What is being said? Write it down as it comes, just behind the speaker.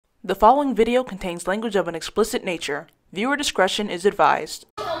The following video contains language of an explicit nature. Viewer discretion is advised.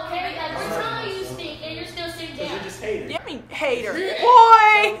 Okay, that's how you stink, and you're still sitting down. You're just hating. I mean, hater.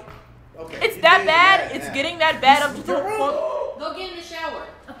 Boy! Okay, It's that bad. It's getting that bad up to the point. Go get in the shower.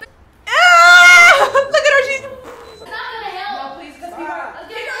 Ah! Look at her. She's. It's not gonna help. No, please, because people are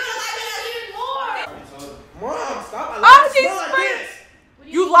even more. Mom, stop. Oh, she's like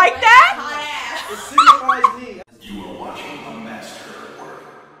this. You like that? Hot ass. It signifies me. You are watching a master work.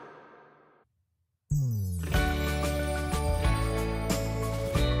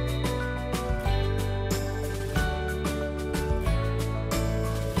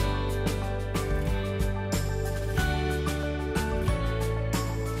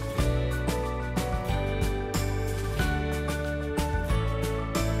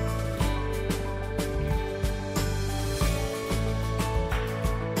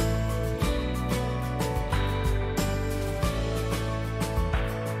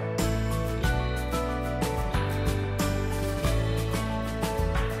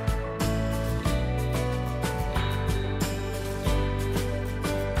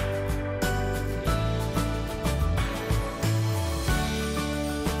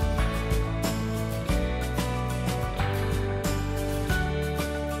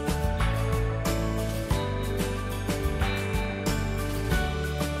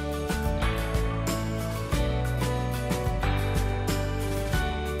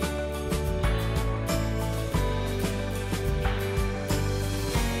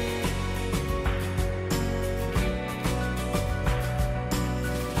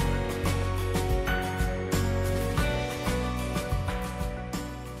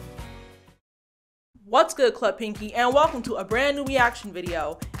 What's good, Club Pinky, and welcome to a brand new reaction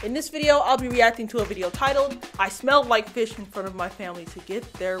video. In this video, I'll be reacting to a video titled, I Smelled Like Fish in Front of My Family to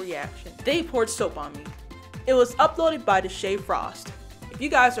get their reaction. They poured soap on me. It was uploaded by Deshae Frost. If you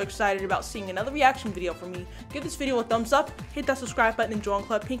guys are excited about seeing another reaction video from me, give this video a thumbs up, hit that subscribe button and join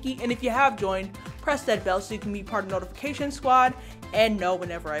Club Pinky, and if you have joined, press that bell so you can be part of the notification squad and know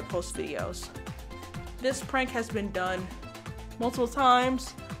whenever I post videos. This prank has been done multiple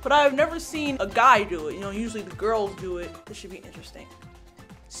times, but I've never seen a guy do it. You know, usually the girls do it. This should be interesting.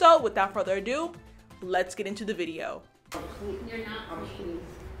 So, without further ado, let's get into the video. You're not clean.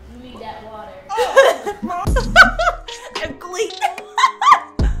 You need that water. I'm clean.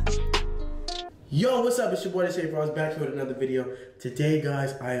 Yo, what's up? It's your boy Deshae. I was back here with another video. Today,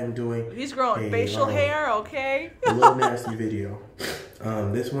 guys, I am doing He's growing facial hair, okay? a little nasty video.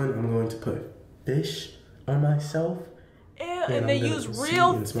 This one, I'm going to put fish on myself. Ew, and they use see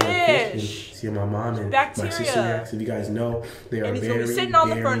real and smell fish. And fish. see my mom and Bacteria. my sister reacts. If you guys know, they are And he's gonna very, be sitting on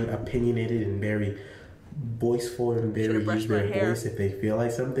the very front. opinionated and very voiceful and very Should've brushed use my their hair. voice if they feel like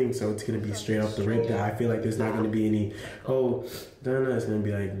something. So it's gonna be straight off the rip. That I feel like there's not gonna be any no. It's gonna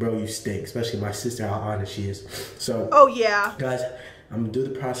be like, bro, you stink. Especially my sister, how honest she is. So Oh yeah. guys, I'm gonna do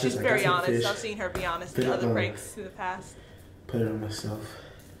the process. She's I very got some honest. fish. I've seen her be honest Put in it other on. pranks in the past. Put it on myself.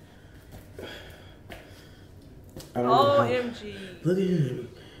 I don't know how- OMG. Look at him.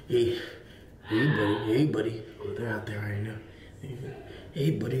 Hey, hey, buddy. Oh, they're out there right now.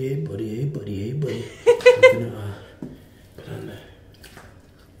 Hey, buddy, hey, buddy, hey, buddy, hey, buddy. I'm gonna put on that.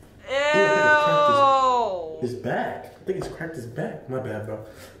 Ew. His back. I think it's cracked his back. My bad, bro.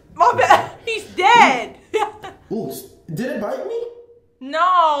 My bad. He's dead. Ooh, did it bite me?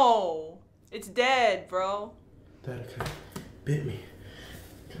 No. It's dead, bro. That kind of bit me.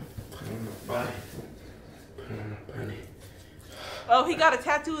 Put it on my body. Put it on my body. Oh, he got a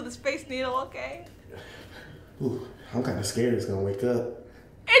tattoo with a space needle, okay? Ooh, I'm kind of scared it's gonna wake up.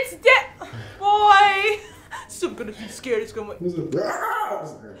 It's dead. Boy. So gonna be scared it's gonna He's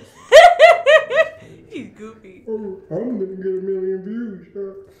He's goofy. I'm gonna get 1 million views.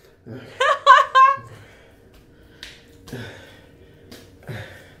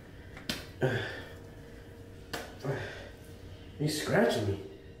 He's scratching me.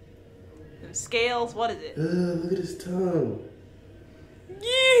 Them scales, what is it? Look at his tongue.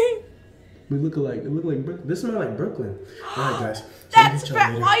 Yeah. We look alike. It look like Brooklyn. This smells like Brooklyn. All right, guys. So That's I'll get y'all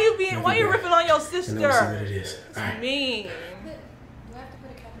bad. later. Why you ripping on your And then we'll see sister? what it is. All right. Mean. Do I have to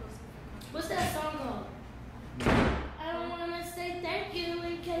put a capital C? What's that song called? I don't want to say thank you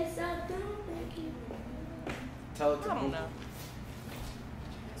in case I don't thank you. Tell it I don't know.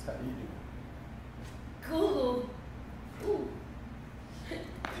 That's how you do. Google. Ooh.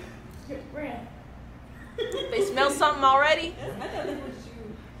 Your breath. They smell something already? I thought it was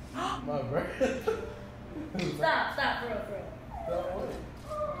you. My breath. Stop, for real.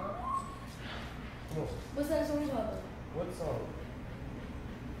 What's that song called? What song?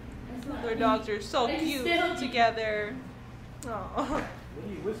 That's not Their dogs are so Are you cute still- together. Oh. What are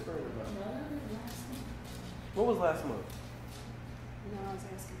you whispering about? No, that was last month. What was last month? No, I was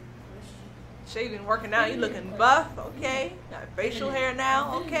asking you a question. Shay been working out. You looking buff, okay? Got facial hair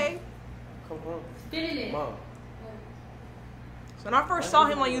now, okay? Come on. Spit in it. Mom. So when I first saw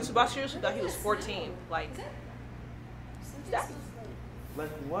him on YouTube, I seriously thought he was 14. Like, that. Like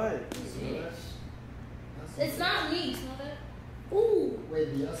what? It's not me. Smell that? Ooh.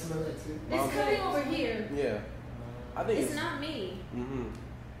 Wait, do y'all smell that too? It's coming over here. Yeah. I think It's not me. Mm-hmm.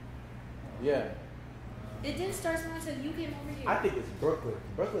 Yeah. It didn't start smelling until you came over here. I think it's Brooklyn.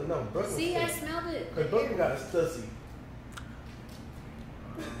 Brooklyn See, I stinks. smelled it. Cause Brooklyn got a stussy.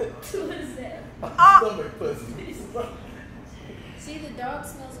 What is that? Stomach pussy. See, the dog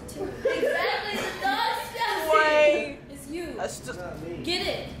smells it too. Exactly, the dog smells it. Wait. It's you. That's just Not me. Get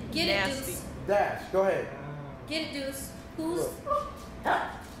it. Get nasty. it, Deuce. Dash, go ahead. Get it, Deuce. Who's?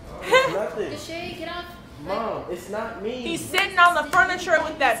 It's nothing. Deshae, get off. Mom, it's not me. He's sitting on the furniture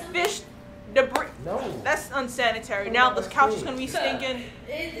with that fish debris. No. That's unsanitary. Now the couch is gonna be stinking.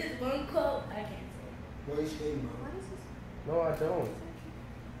 It's just one quote. I can't say. What is she, mom? No, I don't.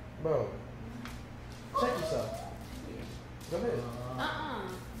 Bro. Check yourself. Go ahead.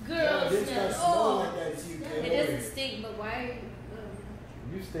 Girl It didn't smell. start smelling Oh. like that until you came It over doesn't here. stink, but why are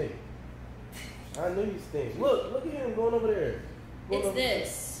you? You stink. I know you stink. Look at him going over there. Going It's over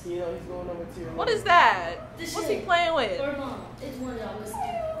this. You know, he's going over to your What is that? This What's shit. he playing with? Or mom. It's one of y'all. Listen.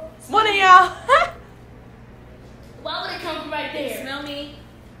 One of y'all. Why would it come from right there? Smell me.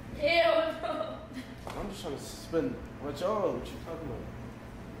 Ew. I'm just trying to spin what y'all, what you talking about?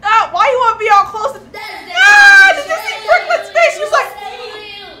 Ah, why you want to be all close to? That's Ah, did you see Brooklyn's face? She was like,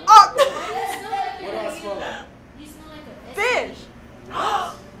 oh. What do I smell like? You smell like a Fish.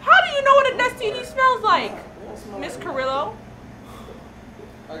 How do you know what a destiny smells like, I don't smell Miss like Carrillo?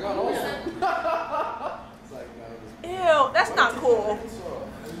 I got all of them. It's like, no, Ew, that's not cool. it's all-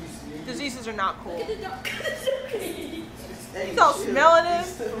 Diseases are not cool. Look at the dog. Hey, He's all chill. smelling it.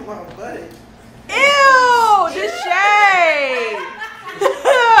 He's still in my butt. Ew, Deshae.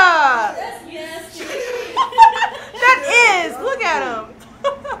 That's nasty. That is. Look at him.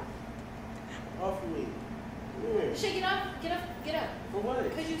 Off of me. Weird. Shake it up. Get up. Get up. For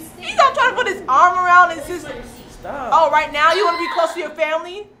what? Cause you stink. He's not trying to put his arm around his sister. Stop. Oh, right now you want to be close to your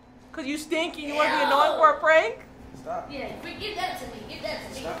family? Because you stink and you want to be annoying for a prank? Stop. Yeah, give that to me. Give that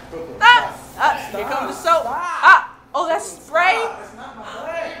to me. Stop. Brooklyn. Ah, Stop. ah, here comes the soap. Stop. Ah, oh, that's spray? Stop. It's not my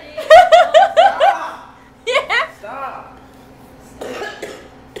butt. Yeah. Stop.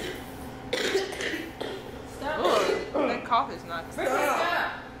 Stop. Ugh, that cough is not good.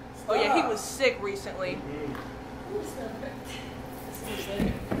 Stop. Oh, yeah, he was sick recently. Ooh, stop.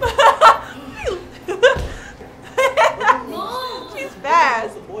 Move. She's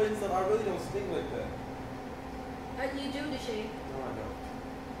fast. The boys and stuff, I really don't stink like that. You do, Deshae. No, I don't.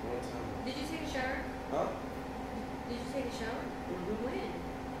 One time. Did you take a shower? Huh? Did you take a shower? When?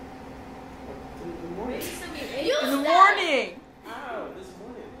 In the morning. Maybe some of your In the morning. Ow, this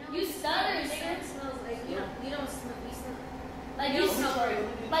morning. You stutter. Your scent smells like you don't smell. You smell like you smell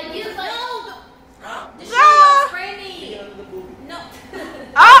like you like no. Deshae, Ah. don't spray Get me. under the booby. No.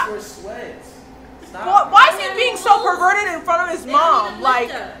 Ah! We're sweats. Stop. Why is he being so perverted in front of his mom?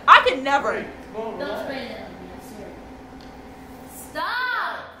 Like, I could never. Come on, Don't relax. spray that on me. I swear.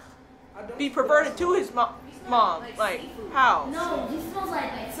 Stop. I don't Be smell perverted to his mom. Like, seafood. how? No, he smells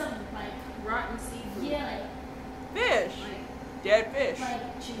like something like rotten seafood. Yeah, Fish. Dead fish.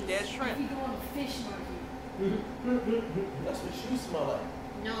 like cheese. Dead shrimp. If you go on a fish market. That's what you smell like.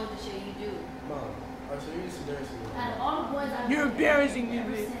 No, Deshae, you do. Mom, I'm so you're just embarrassing me. Out of all the boys I've You're met, embarrassing me I've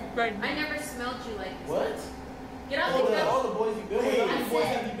never said- right I now. never smelled you like this. What? Get out All the the couch. boys you've been with. How many I boys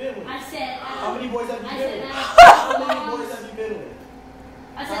said- have you been with? I said, How many boys have you I been said, with? out How of many all boys mom's- have you been with?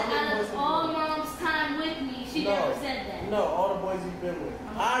 I said, How many out boys of have all you been mom's time with me, she No. never said that. No, all the boys you've been with.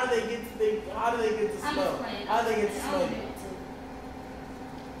 How do they get to how do they get to I'm smell? just playing. How do they get to I'm smell gonna you? do it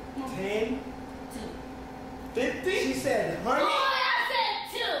too. 10? Two. 50? She said, Boy, honey, I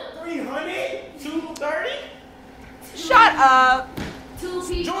said two. 300? 230? Shut up. Two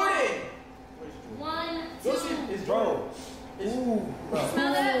people. Jordan! One, Go two. see it's Jordan. It's, bro.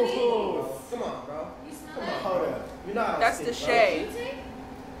 Smell that? Come on, bro. You smell Come on, that? hold up. You're not That's sick, the bro. shade. You take?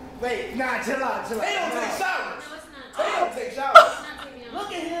 Wait, nah, chill out, chill out. they don't take No, showers. it's not. They don't take It's showers. not taking out.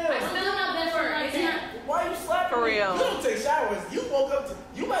 Look at I him. smell my best friend like that. Why you slapping For me? real. You don't take showers. You woke up to,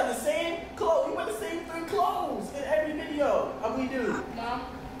 you wear the same clothes. You wear the same 3 clothes in every video. How we do? Mom,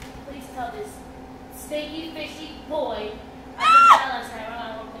 please tell this stinky, fishy boy I can tell us right when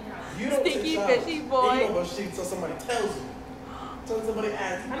I walk in the house. You don't Stinky, take showers. fishy And boy. you don't brush your teeth until somebody tells you. Until somebody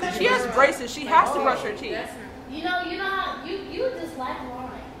asks. She has braces. She has to brush her teeth. That's her. You know how you just like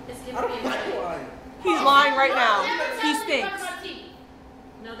lying. I don't like lying. He's lying right now. Never He tell me you brush stinks. my teeth.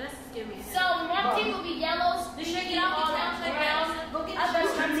 No, that's just give me a head. So my teeth will be yellow. You should get off the couch like that. Go get in I the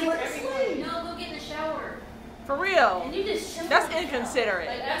brush my shower. teeth every morning. No, go get in the shower. For real. And you just shut That's my mouth. inconsiderate.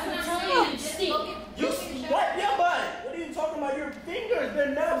 Like, that's what I'm telling saying. you, Just stink. go get You go get in the shower. what your butt? What are you talking about? Your fingers, their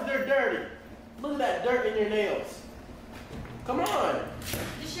nails, they're dirty. Look at that dirt in your nails. Come on.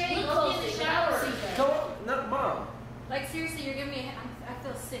 Deshae, Look go get in the closer. shower. Come on. Not mom. Like, seriously, you're giving me a head. I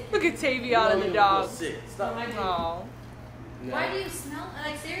feel sick. Look at Tavion You and the feel dog. sick. No, Stop. I do. Oh. No. Why do you smell?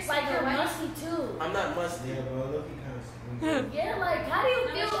 Like, seriously, Like though, you're why- musty too. I'm not musty. Yeah, bro, look, he kind of Yeah, like how do you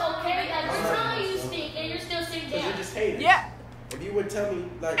feel okay that you're I'm not telling you musty. stink and you're still sitting Because down? you're just haters. Yeah. If you would tell me,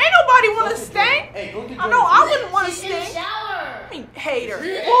 like. Ain't nobody want go to get stink. Jordan. Hey, go get I know Jordan. I wouldn't want to She's in the stink. shower. I mean, hater.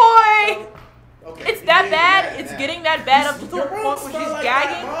 Boy. Okay. It's that you bad. did It's that. getting that bad up to the Your point room where smell she's like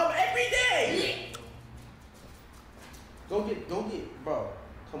gagging. that, Mom, every day. Go get, bro.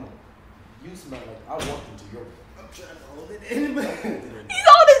 Come on. You smell like I walked into your room. I'm trying to hold it in, but He's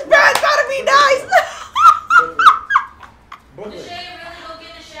on his back, trying to be nice. Brooklyn. Deshae, really go get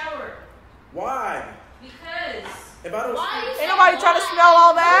in the shower. Why? Because. If I don't, Why you Ain't say nobody trying to why? smell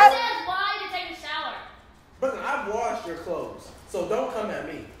all that. Who says why to take a shower? Brooklyn, I've washed your clothes, so don't come at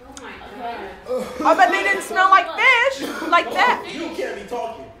me. Oh my Okay. god. I bet they didn't smell like fish, like that. You can't be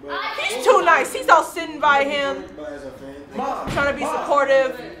talking. Bro. He's too nice. He's all sitting by him, as a fan, Mom, trying to be Mom,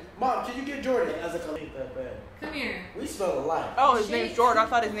 supportive. Mom, can you get Jordan? As a ain't that bad. Come here. We smell alike. Oh, his name's Jordan. I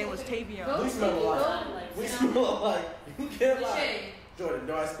thought his name was Tavion. Go We smell alike. We smell alike. You can't lie. Deshae. Jordan,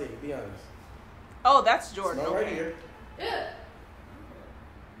 do I stink? Be honest. Oh, that's Jordan. Smell right Okay. here. Ugh.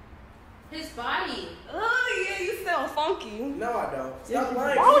 His body. Oh, yeah, you smell funky. No, I don't. Stop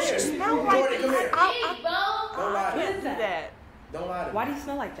lying. Why Come would here. she smell like Jordan, come that? here. I Hey, bro. Don't lie to me. can't do that. Don't lie to me. Why do you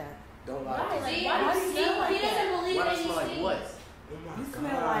smell like that? Don't lie to me. See? Why do you See? smell like He doesn't that? believe Why do I that he smell like stinks. what? oh my You God.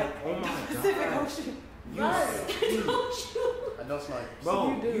 smell like oh my Pacific God. Ocean. You, Right. I don't smell like. Bro,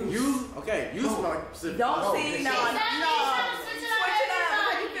 you okay? You smell like Pacific. Don't Oh, see, this no, shit. no. Switch it up, Switch it up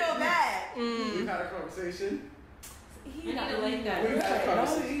because you feel bad. We've had a conversation. He I not need to like leave that. We've had a No,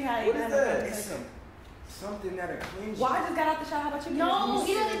 conversation. he had What is had a that? It's conversation. something that'll cleanse Well, I you. just got out the shower. How about you? No,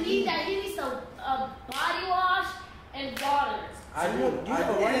 he doesn't need that. He needs a body wash and water. I do. You I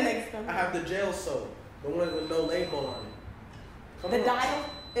know do. what? I have the gel soap, the one with no label on it. Come The on. dial?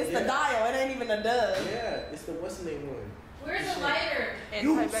 It's the Yeah. dial. It ain't even a dub. Yeah, it's the what's the name one. Where's the lighter?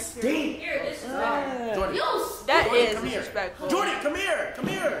 You Antibacterial. stink. Here, this is better. Jordan. You That Jordan, is come here. disrespectful. Jordan, come here. Come I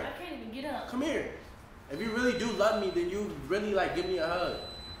here. can't even get up. Come here. If you really do love me, then you really like give me a hug.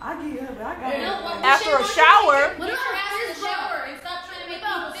 I get it, but I got You know it. what? After Deshae, a why don't you shower. Put your ass in the shower and stop trying to make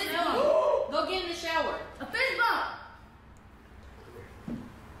people smell you. Go get in the shower. A fist bump.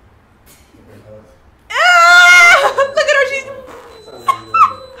 Ah! Look at her. She's. Don't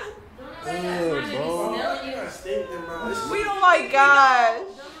nobody got time to be smelling you. I stink, then, bro. This is- Oh my gosh. Don't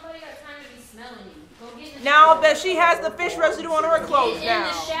nobody got time to be smelling you. Go get in the Now shower. that she has the fish residue on her clothes Get in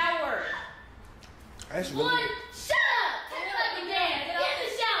now. the shower. That's One, really. shut up. Take it like a man. Get in the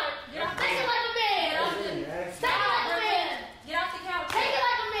shower. Take it like a man. Take it like a man. Get off the couch. Take it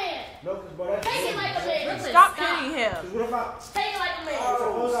like a man. No, because bro, that's Take it like a man. Brooklyn, Stop stop. hitting him. What if I? Take it like a man.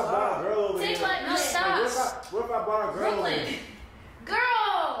 Suppose I brought a girl over Take here. it like a No, man. stop. What if I brought a girl over Brooklyn. here?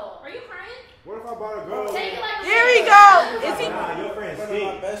 Girl. Are you crying? What if I brought a girl over Take it here? like a man. Here we go. Is he? Nah, your friend In front of my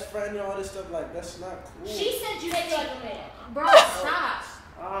stink. best friend and all this stuff, like, that's not cool. She said you take it like a man. Bro, stop.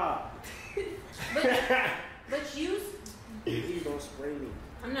 Ah. But you. Please don't spray me.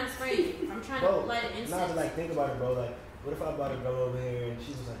 I'm not spraying you. I'm trying to Bro, let it now incense. to like think about it, bro. Like, what if I brought a girl over here and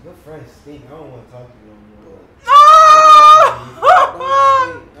she was like, "Your friend stink. I don't want to talk to you no more." Oh!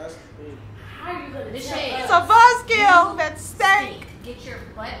 That's the thing. How are you gonna This tell shade. us? It's a buzzkill. That stank. Get your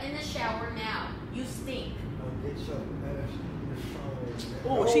butt in the shower now. You stink. Get your ass in the shower.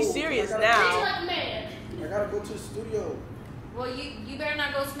 Oh, she's serious I Take it now. like a man. I gotta go to the studio. Well, you better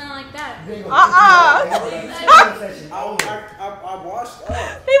not go smell like that. Uh-uh. I washed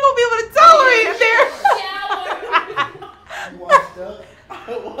up. He won't be able to tolerate it there. Shower. You washed up. I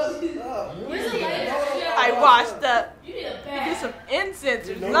washed up. Where's the lighter? I washed up. You need a Get bath. some incense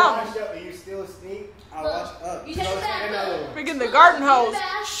or You something. washed up and you still stink. I washed up. You take a bath. Another Look. one. Freaking the garden hose. Take a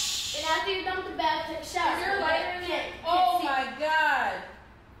bath, and after you're done with the bath, take a shower. Is there a lighter in there? Can't Oh see. my god.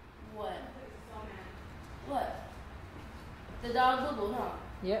 What? What? The dog boo-boo, huh?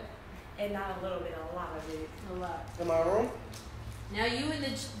 Yep. And not a little bit, a lot of it. A lot. In my room? Now you and the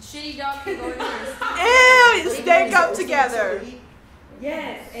shitty dog can go to yours. Ew, you stank up together.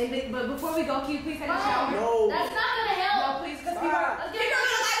 Yes. And but before we go, can you please take a Mom, shower? No. That's not gonna help. No, please, because Stop. Let's get her to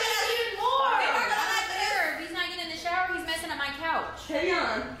like it even more. Sure, if he's not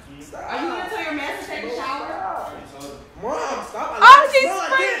Tavion, are you gonna tell your man to take a shower? Mom, stop. Oh, she's Not like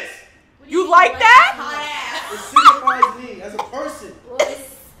spraying. this. You like that? It signifies me as a person. Well,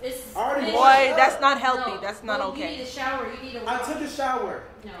 it's Already Boy, that's not healthy. No. That's not Well, okay. You need a shower. You need a I wash. took a shower.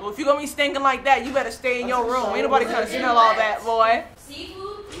 No. Well, if you're gonna be stinking like that, you better stay in your room. Ain't nobody trying to smell all that, boy.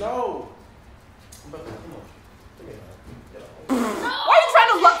 Seafood? No. But come on. Why are you trying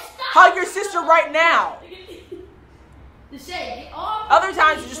to hug your sister right now? Deshae, get off. Other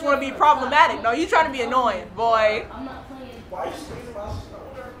times you just want to be problematic. No, you trying to be annoying, boy. I'm not playing. Why are you squeezing my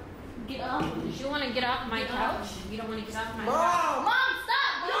shoulder? Get off. You want to get off my couch? You don't want to get off my couch. Mom! Mom,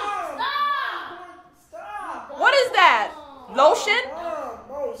 stop! Mom! Stop! Stop! What is that? Lotion?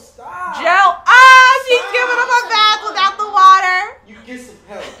 Mom, stop! Gel? Ah, she's giving him a bath without the water. You can get some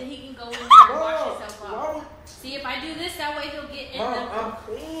help. Then he can go in there and wash himself off. Mom, See, if I do this, that way he'll get in Mom, the... I'm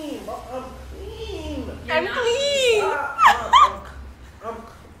clean. Mom, I'm clean. You're I'm not. clean. Stop. I'm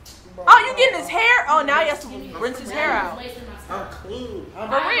Oh, you getting his hair? Oh, now he has to rinse his hair out. I'm clean. For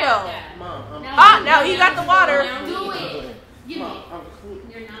real. Mom, I'm Ah, now he got the water. Now do it. Give me. Mom, I'm clean.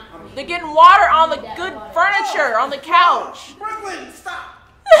 You're not. They're getting water on the good furniture, on the couch. Brooklyn, stop.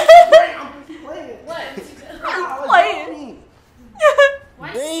 I'm playing. What? I'm Playing.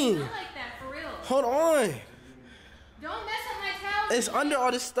 Why Dang. do you smell like that? For real. Hold on. Don't mess up my couch. It's under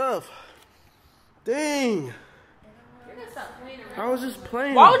all this stuff. Dang. You're gonna stop playing around. I was just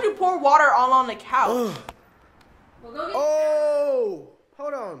playing. Why would you pour water all on the couch? Ugh. Well, go get. Oh,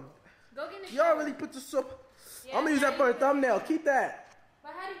 hold on. Go get in the Y'all shower. really put the soap. Yeah, I'm gonna use that for a thumbnail. Keep that.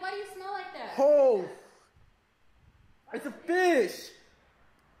 But why do you smell like that? Oh, it's a fish.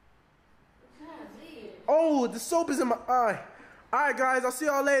 Oh, the soap is in my eye. All right, guys. I'll see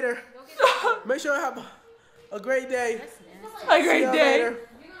y'all later. Go get in the shower. Make sure you have a great day. That's nasty. A See great y'all day. later.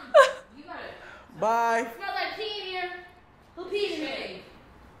 You got it. Bye. Smells like pee in here. Who peed in here?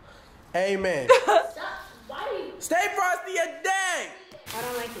 Amen. Stop. Why do you? Stay frosty a day. I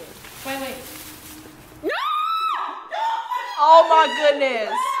don't like it. Wait. Oh my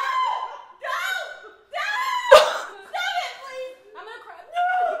goodness. I'm gonna cry. No.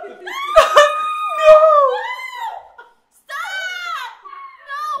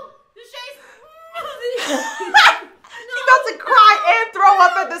 She's about to cry and throw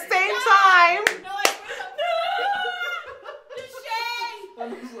up at the same time.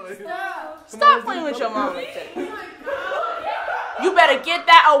 Stop playing with your mom like that. You better get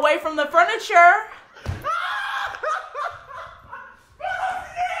that away from the furniture.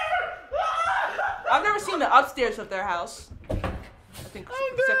 I've never seen the upstairs of their house. I think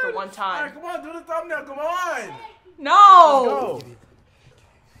except for one All right, time. come on, do the thumbnail. Come on. No. Go.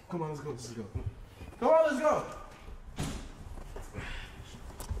 Come on, let's go. Let's go. Come on, let's go.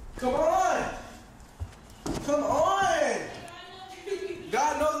 Come on. Come on.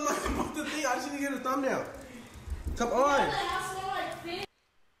 God knows I'm supposed to think. I just need to get a thumbnail. Come on.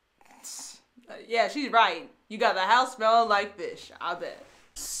 Yeah, she's right. You got the house smelling like fish. I bet.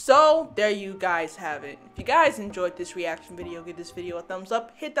 So there you guys have it. If you guys enjoyed this reaction video, give this video a thumbs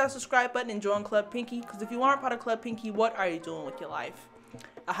up, hit that subscribe button, and join Club Pinky, because if you aren't part of Club Pinky, what are you doing with your life?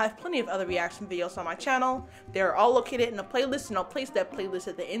 I have plenty of other reaction videos on my channel. They're all located in a playlist, and I'll place that playlist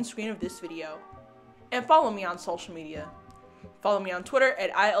at the end screen of this video. And follow me on social media. Follow me on Twitter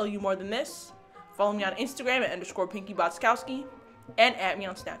at ILUMoreThanThis. Follow me on Instagram at _Pinky Botzcowski. And add me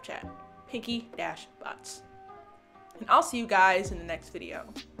on Snapchat, Pinky-Bots. And I'll see you guys in the next video.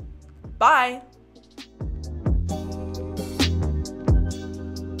 Bye!